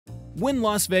Wynn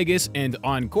Las Vegas and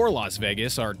Encore Las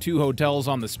Vegas are two hotels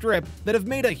on the Strip that have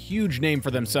made a huge name for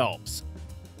themselves.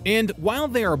 And while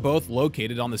they are both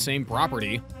located on the same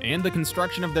property, and the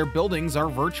construction of their buildings are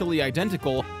virtually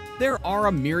identical, there are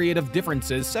a myriad of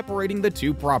differences separating the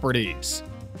two properties.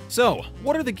 So,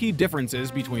 what are the key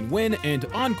differences between Wynn and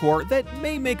Encore that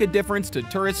may make a difference to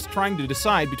tourists trying to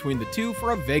decide between the two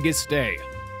for a Vegas stay?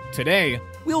 Today,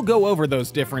 we'll go over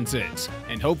those differences,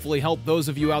 and hopefully help those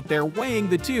of you out there weighing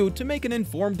the two to make an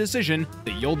informed decision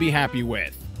that you'll be happy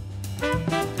with.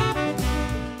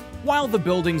 While the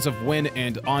buildings of Wynn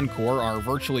and Encore are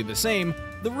virtually the same,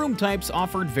 the room types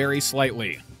offered vary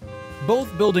slightly.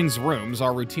 Both buildings' rooms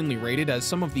are routinely rated as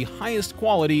some of the highest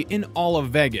quality in all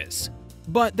of Vegas.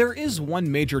 But there is one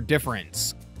major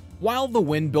difference. While the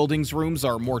Wynn building's rooms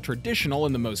are more traditional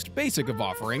and the most basic of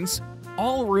offerings,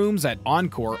 all rooms at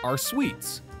Encore are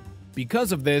suites.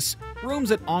 Because of this,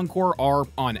 rooms at Encore are,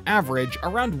 on average,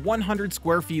 around 100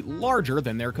 square feet larger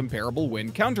than their comparable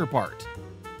Wynn counterpart.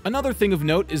 Another thing of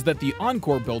note is that the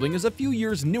Encore building is a few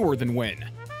years newer than Wynn,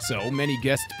 so many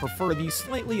guests prefer the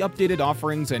slightly updated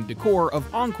offerings and decor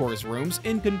of Encore's rooms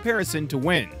in comparison to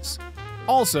Wynn's.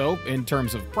 Also, in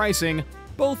terms of pricing,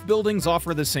 both buildings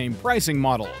offer the same pricing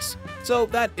models, so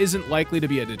that isn't likely to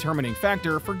be a determining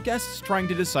factor for guests trying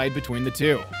to decide between the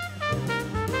two.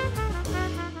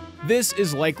 This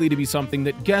is likely to be something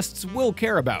that guests will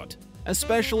care about,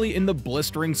 especially in the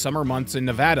blistering summer months in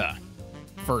Nevada.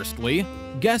 Firstly,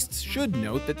 guests should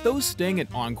note that those staying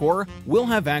at Encore will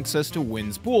have access to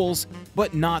Wynn's pools,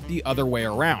 but not the other way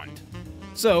around.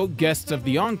 So, guests of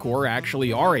the Encore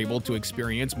actually are able to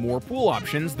experience more pool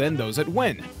options than those at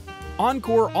Wynn.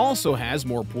 Encore also has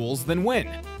more pools than Wynn,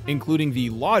 including the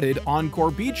lauded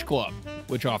Encore Beach Club,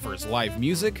 which offers live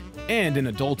music and an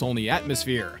adult-only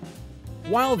atmosphere.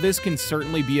 While this can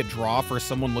certainly be a draw for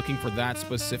someone looking for that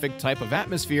specific type of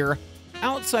atmosphere,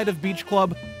 outside of Beach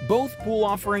Club, both pool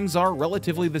offerings are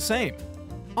relatively the same.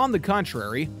 On the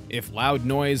contrary, if loud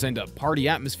noise and a party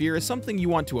atmosphere is something you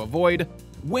want to avoid,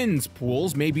 Wynn's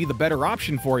pools may be the better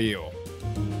option for you.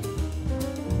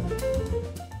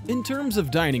 In terms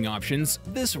of dining options,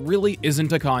 this really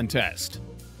isn't a contest.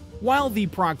 While the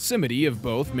proximity of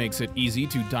both makes it easy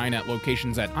to dine at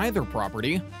locations at either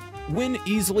property, Wynn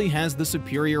easily has the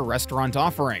superior restaurant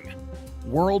offering.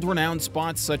 World-renowned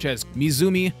spots such as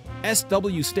Mizumi,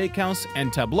 SW Steakhouse,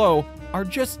 and Tableau are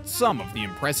just some of the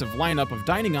impressive lineup of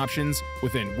dining options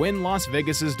within Wynn Las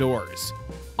Vegas's doors.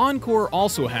 Encore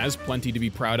also has plenty to be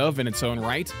proud of in its own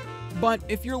right, but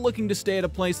if you're looking to stay at a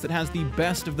place that has the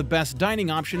best of the best dining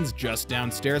options just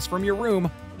downstairs from your room,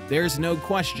 there's no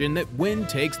question that Wynn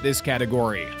takes this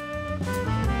category.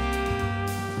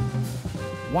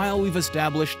 While we've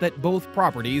established that both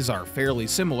properties are fairly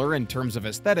similar in terms of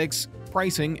aesthetics,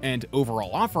 pricing, and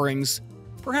overall offerings,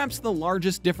 perhaps the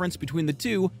largest difference between the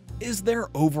two is their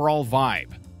overall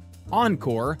vibe.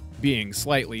 Encore, being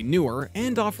slightly newer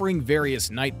and offering various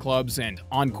nightclubs, and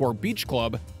Encore Beach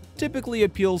Club typically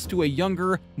appeals to a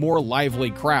younger, more lively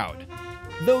crowd.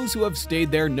 Those who have stayed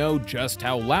there know just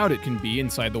how loud it can be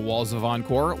inside the walls of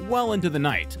Encore well into the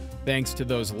night, thanks to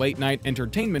those late-night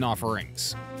entertainment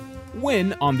offerings.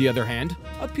 Wynn, on the other hand,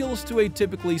 appeals to a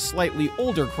typically slightly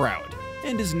older crowd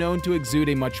and is known to exude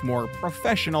a much more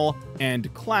professional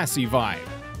and classy vibe.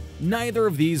 Neither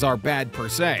of these are bad per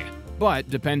se, but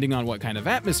depending on what kind of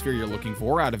atmosphere you're looking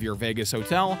for out of your Vegas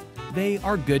hotel, they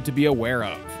are good to be aware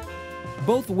of.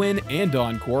 Both Wynn and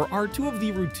Encore are two of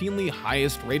the routinely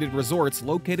highest-rated resorts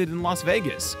located in Las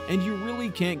Vegas, and you really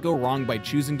can't go wrong by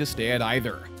choosing to stay at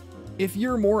either. If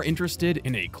you're more interested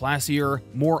in a classier,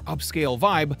 more upscale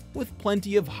vibe with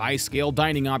plenty of high-scale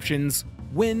dining options,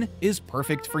 Wynn is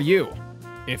perfect for you.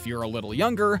 If you're a little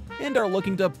younger and are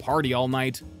looking to party all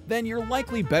night, then you're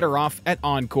likely better off at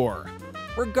Encore.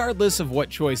 Regardless of what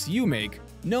choice you make,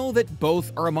 know that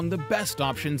both are among the best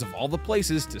options of all the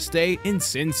places to stay in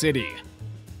Sin City.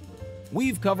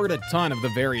 We've covered a ton of the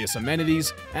various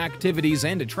amenities, activities,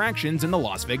 and attractions in the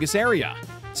Las Vegas area,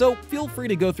 so feel free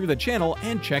to go through the channel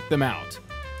and check them out.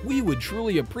 We would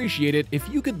truly appreciate it if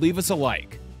you could leave us a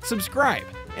like, subscribe,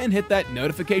 and hit that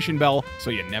notification bell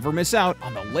so you never miss out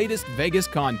on the latest Vegas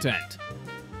content.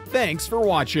 Thanks for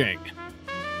watching!